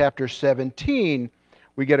time chapter 17,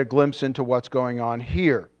 we get a glimpse into what's going on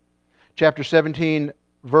here. Chapter 17,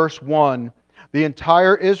 verse 1, the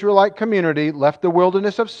entire Israelite community left the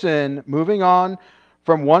wilderness of sin, moving on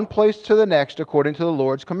from one place to the next according to the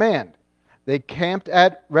Lord's command. They camped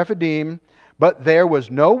at Rephidim, but there was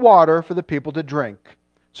no water for the people to drink.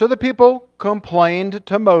 So the people complained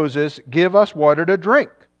to Moses, "Give us water to drink."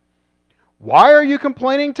 "Why are you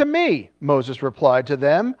complaining to me?" Moses replied to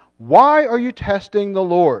them. "Why are you testing the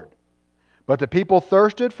Lord?" But the people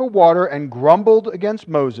thirsted for water and grumbled against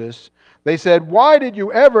Moses. They said, "Why did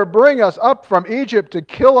you ever bring us up from Egypt to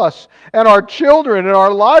kill us and our children and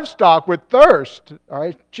our livestock with thirst?" All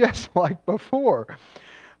right, just like before.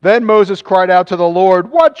 Then Moses cried out to the Lord,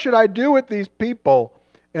 "What should I do with these people?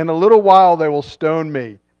 In a little while they will stone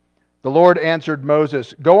me." The Lord answered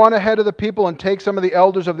Moses, "Go on ahead of the people and take some of the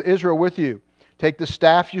elders of Israel with you. Take the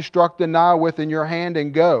staff you struck the Nile with in your hand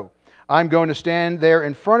and go. I'm going to stand there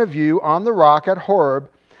in front of you on the rock at Horeb.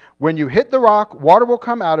 When you hit the rock, water will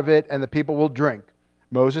come out of it and the people will drink."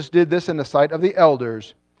 Moses did this in the sight of the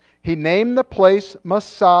elders. He named the place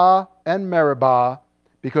Massah and Meribah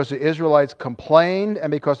because the Israelites complained and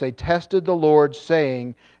because they tested the Lord,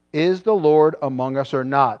 saying, "Is the Lord among us or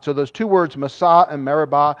not?" So those two words, Massah and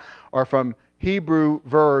Meribah, are from Hebrew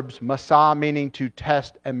verbs, Massah meaning to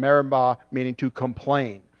test and Meribah meaning to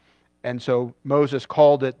complain. And so Moses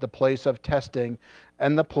called it the place of testing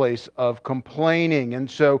and the place of complaining. And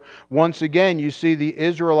so once again, you see the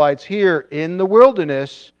Israelites here in the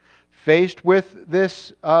wilderness faced with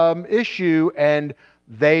this issue, and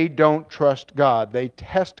they don't trust God. They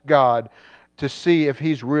test God to see if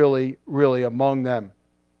He's really, really among them.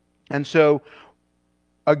 And so,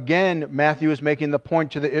 again, Matthew is making the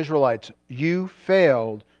point to the Israelites, you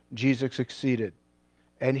failed, Jesus succeeded.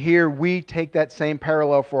 And here we take that same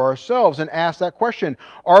parallel for ourselves and ask that question,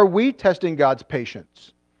 are we testing God's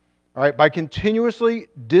patience? All right, by continuously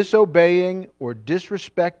disobeying or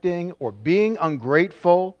disrespecting or being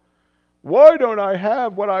ungrateful. Why don't I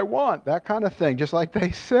have what I want? That kind of thing, just like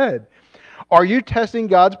they said. Are you testing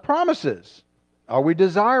God's promises? Are we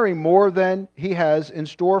desiring more than He has in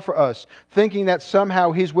store for us, thinking that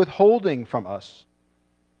somehow He's withholding from us?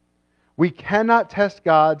 We cannot test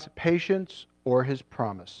God's patience or His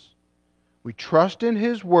promise. We trust in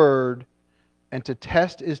His Word, and to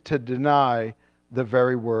test is to deny the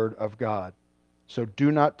very Word of God. So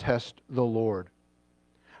do not test the Lord.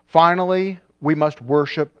 Finally, we must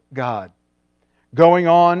worship God. Going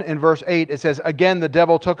on in verse 8, it says, "Again the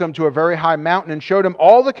devil took him to a very high mountain and showed him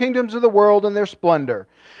all the kingdoms of the world and their splendor.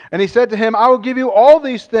 And he said to him, 'I will give you all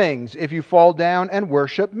these things if you fall down and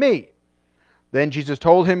worship me.' Then Jesus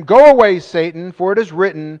told him, 'Go away, Satan, for it is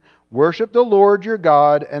written, worship the Lord your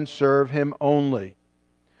God and serve Him only.'"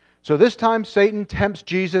 So this time Satan tempts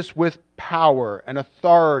Jesus with power and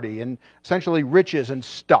authority and essentially riches and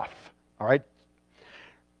stuff. All right?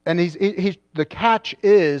 And the catch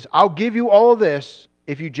is, I'll give you all of this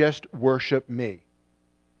if you just worship me.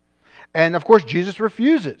 And of course, Jesus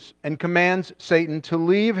refuses and commands Satan to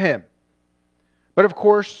leave him. But of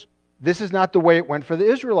course, this is not the way it went for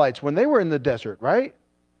the Israelites when they were in the desert, right?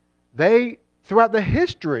 They, throughout the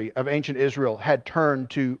history of ancient Israel, had turned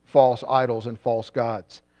to false idols and false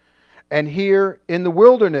gods. And here in the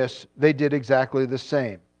wilderness, they did exactly the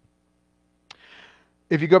same.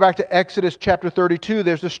 If you go back to Exodus chapter 32,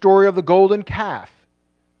 there's the story of the golden calf.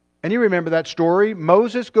 And you remember that story.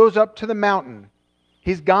 Moses goes up to the mountain.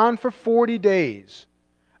 He's gone for 40 days.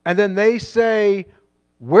 And then they say,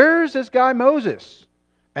 "Where's this guy Moses?"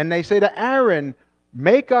 And they say to Aaron,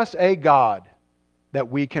 "Make us a god that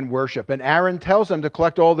we can worship." And Aaron tells them to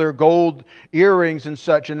collect all their gold earrings and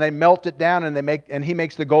such, and they melt it down, and he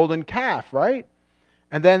makes the golden calf, right?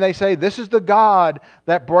 And then they say, "This is the God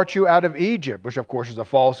that brought you out of Egypt," which of course is a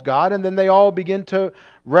false god. And then they all begin to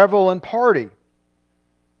revel and party.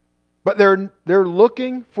 But they're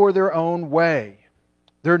looking for their own way.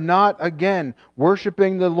 They're not, again,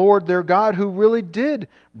 worshiping the Lord their God who really did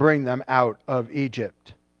bring them out of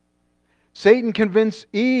Egypt. Satan convinced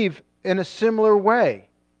Eve in a similar way.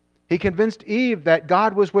 He convinced Eve that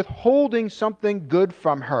God was withholding something good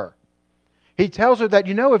from her. He tells her that,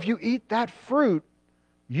 if you eat that fruit,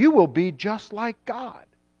 you will be just like God,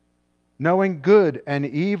 knowing good and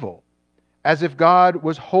evil, as if God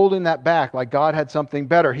was holding that back, like God had something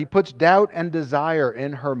better. He puts doubt and desire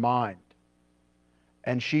in her mind,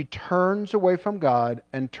 and she turns away from God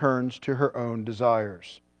and turns to her own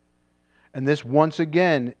desires. And this, once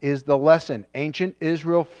again, is the lesson. Ancient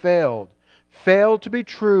Israel failed failed to be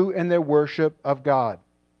true in their worship of God.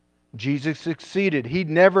 Jesus succeeded. He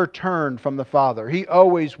never turned from the Father. He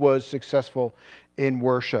always was successful in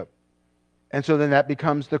worship. And so then that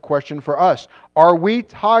becomes the question for us. Are we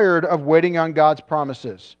tired of waiting on God's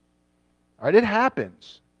promises? All right, it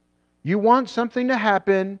happens. You want something to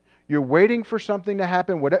happen. You're waiting for something to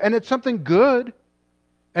happen. And it's something good.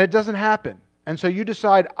 And it doesn't happen. And so you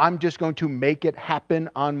decide, I'm just going to make it happen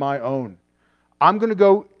on my own. I'm going to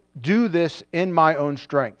go do this in my own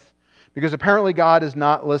strength. Because apparently God is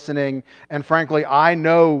not listening. And frankly, I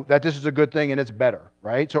know that this is a good thing and it's better,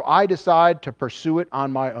 right? So I decide to pursue it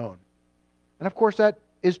on my own. And of course, that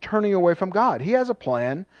is turning away from God. He has a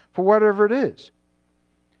plan for whatever it is.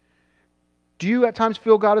 Do you at times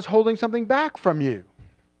feel God is holding something back from you?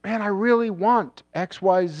 Man, I really want X,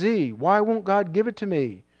 Y, Z. Why won't God give it to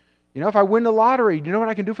me? You know, if I win the lottery, do you know what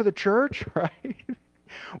I can do for the church? Right?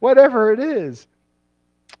 Whatever it is.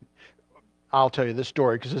 I'll tell you this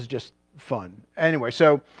story because it's just fun. Anyway,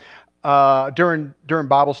 so during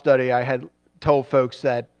Bible study, I had told folks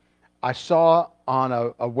that I saw on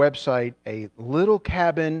a website a little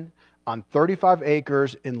cabin on 35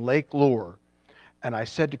 acres in Lake Lure. And I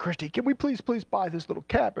said to Christy, can we please buy this little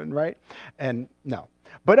cabin, right? And no.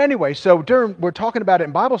 But anyway, so we're talking about it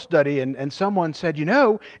in Bible study, and someone said, you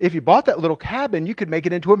know, if you bought that little cabin, you could make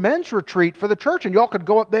it into a men's retreat for the church, and y'all could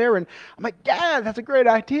go up there. And I'm like, yeah, that's a great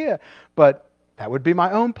idea. But that would be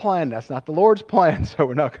my own plan. That's not the Lord's plan, so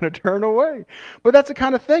we're not going to turn away. But that's the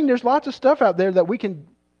kind of thing. There's lots of stuff out there that we can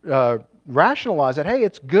rationalize that, hey,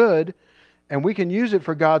 it's good, and we can use it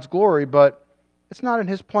for God's glory, but it's not in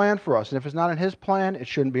His plan for us. And if it's not in His plan, it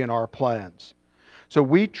shouldn't be in our plans. So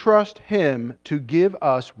we trust Him to give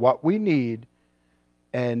us what we need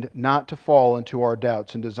and not to fall into our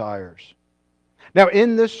doubts and desires. Now,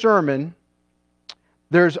 in this sermon,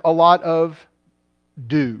 there's a lot of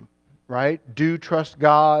do, right? Do trust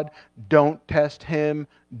God, don't test Him,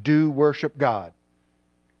 do worship God.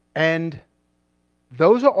 And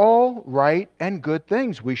those are all right and good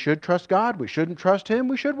things. We should trust God, we shouldn't trust Him,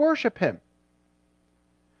 we should worship Him.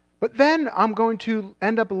 But then I'm going to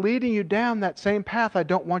end up leading you down that same path I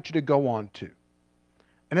don't want you to go on to.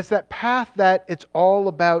 And it's that path that it's all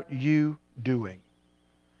about you doing.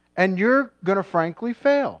 And you're going to frankly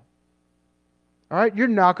fail. All right? You're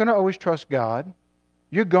not going to always trust God.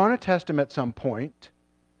 You're going to test Him at some point.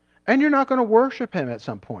 And you're not going to worship Him at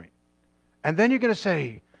some point. And then you're going to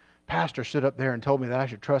say, Pastor stood up there and told me that I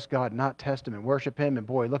should trust God, not test Him and worship Him. And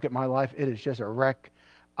boy, look at my life. It is just a wreck.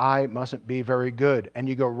 I mustn't be very good. And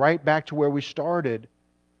you go right back to where we started,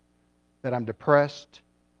 that I'm depressed,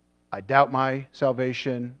 I doubt my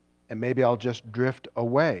salvation, and maybe I'll just drift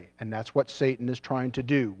away. And that's what Satan is trying to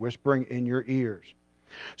do, whispering in your ears.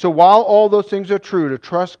 So while all those things are true, to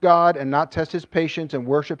trust God and not test His patience and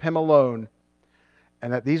worship Him alone,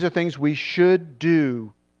 and that these are things we should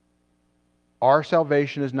do, our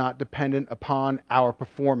salvation is not dependent upon our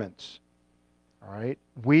performance. All right?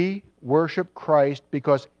 We worship Christ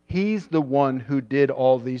because He's the one who did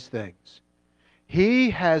all these things. He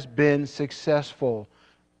has been successful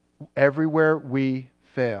everywhere we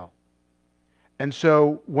fail. And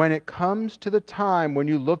so when it comes to the time when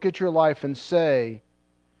you look at your life and say,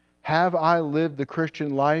 have I lived the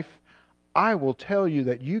Christian life? I will tell you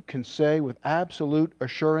that you can say with absolute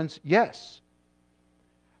assurance, yes.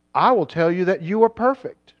 I will tell you that you are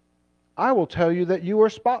perfect. I will tell you that you are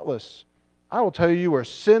spotless. I will tell you you are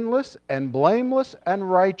sinless and blameless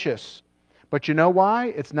and righteous. But you know why?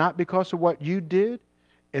 It's not because of what you did.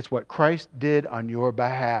 It's what Christ did on your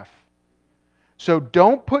behalf. So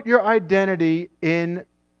don't put your identity in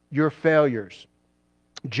your failures.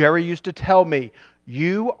 Jerry used to tell me,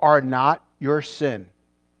 you are not your sin.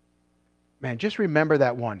 Man, just remember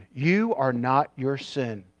that one. You are not your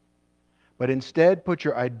sin. But instead put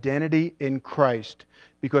your identity in Christ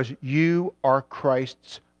because you are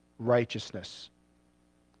Christ's righteousness.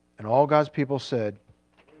 And all God's people said,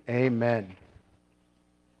 amen.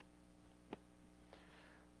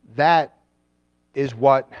 That is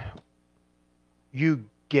what you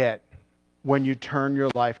get when you turn your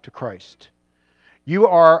life to Christ. You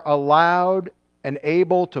are allowed and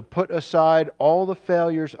able to put aside all the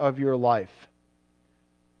failures of your life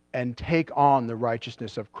and take on the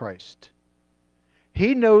righteousness of Christ.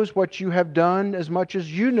 He knows what you have done as much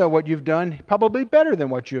as you know what you've done, probably better than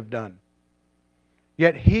what you have done.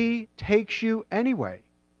 Yet He takes you anyway.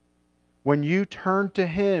 When you turn to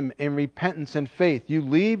Him in repentance and faith, you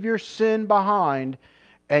leave your sin behind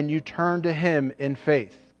and you turn to Him in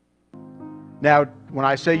faith. Now, when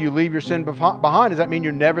I say you leave your sin behind, does that mean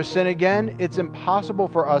you never sin again? It's impossible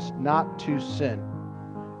for us not to sin.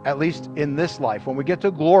 at least in this life. When we get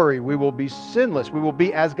to glory, we will be sinless. We will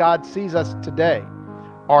be as God sees us today.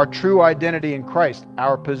 Our true identity in Christ,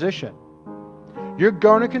 our position. You're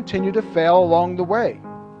going to continue to fail along the way.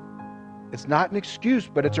 It's not an excuse,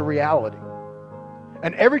 but it's a reality.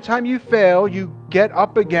 And every time you fail, you get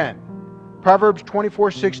up again. Proverbs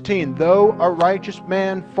 24:16, though a righteous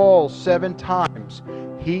man falls 7 times,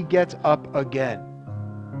 he gets up again.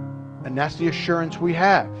 And that's the assurance we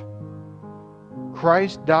have.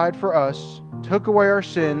 Christ died for us, took away our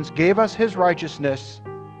sins, gave us His righteousness,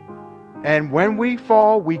 and when we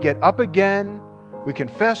fall, we get up again, we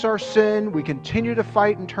confess our sin, we continue to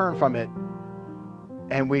fight and turn from it,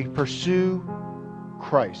 and we pursue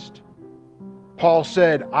Christ. Paul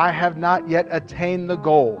said, I have not yet attained the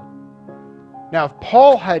goal. Now, if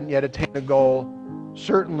Paul hadn't yet attained the goal,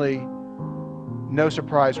 certainly no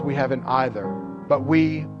surprise we haven't either. But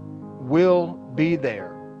we will be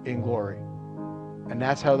there in glory. And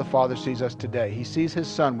that's how the Father sees us today. He sees His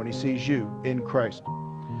Son when He sees you in Christ.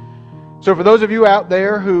 So for those of you out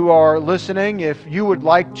there who are listening, if you would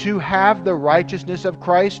like to have the righteousness of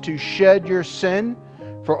Christ, to shed your sin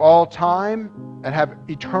for all time and have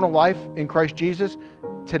eternal life in Christ Jesus,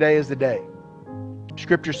 today is the day.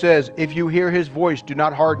 Scripture says, if you hear His voice, do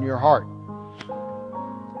not harden your heart.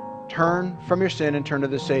 Turn from your sin and turn to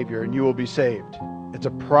the Savior, and you will be saved. It's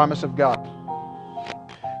a promise of God.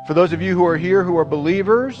 For those of you who are here who are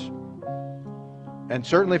believers, and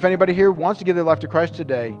certainly if anybody here wants to give their life to Christ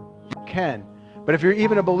today, you can. But if you're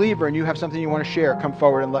even a believer and you have something you want to share, come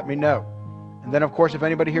forward and let me know. And then, of course, if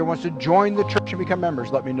anybody here wants to join the church and become members,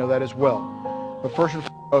 let me know that as well. But first and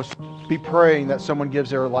foremost, be praying that someone gives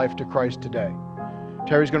their life to Christ today.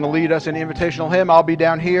 Terry's going to lead us in the invitational hymn. I'll be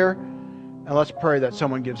down here. And let's pray that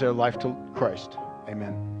someone gives their life to Christ.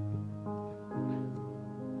 Amen.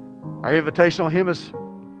 Our invitational hymn is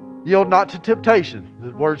Yield Not to Temptation.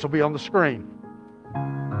 The words will be on the screen.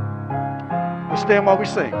 We'll stand while we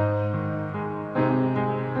sing.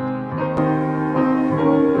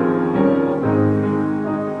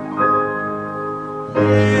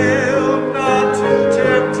 Yield not to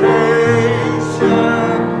temptation.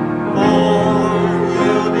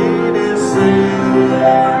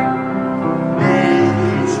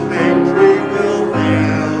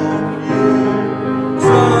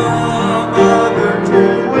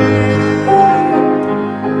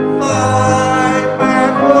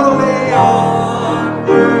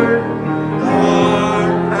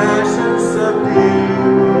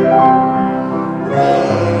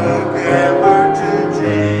 Look ever to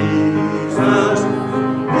Jesus.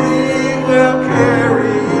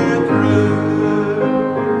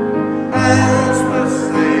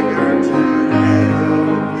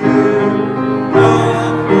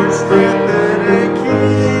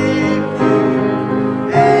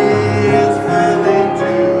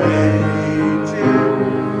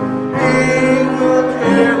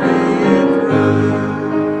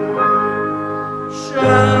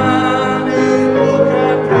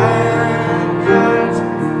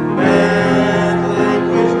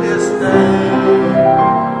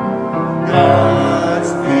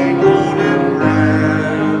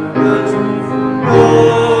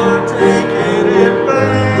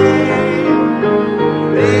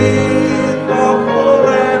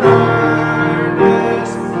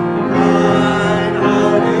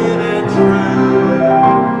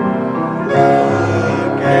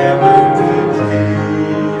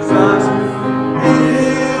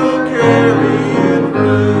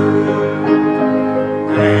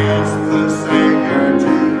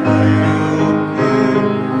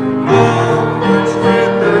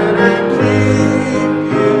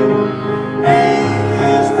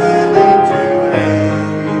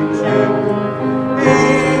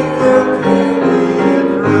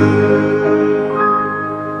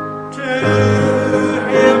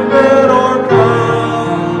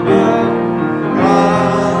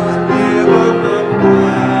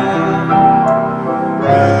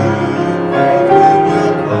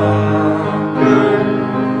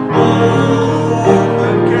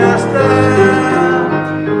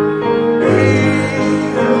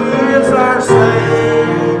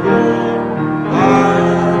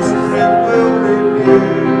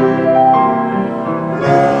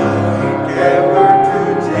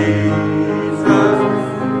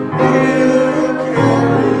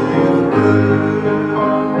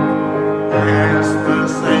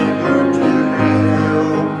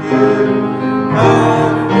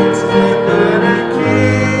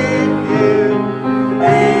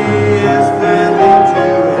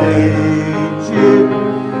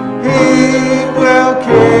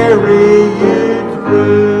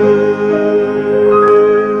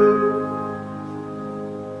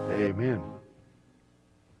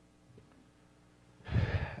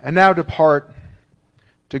 And now depart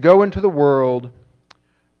to go into the world,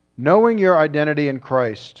 knowing your identity in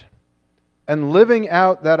Christ, and living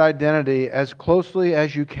out that identity as closely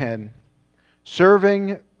as you can,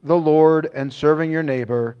 serving the Lord and serving your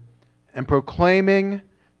neighbor, and proclaiming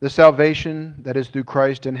the salvation that is through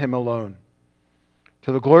Christ and Him alone.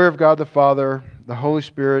 To the glory of God the Father, the Holy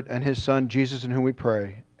Spirit, and His Son, Jesus, in whom we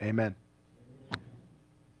pray. Amen.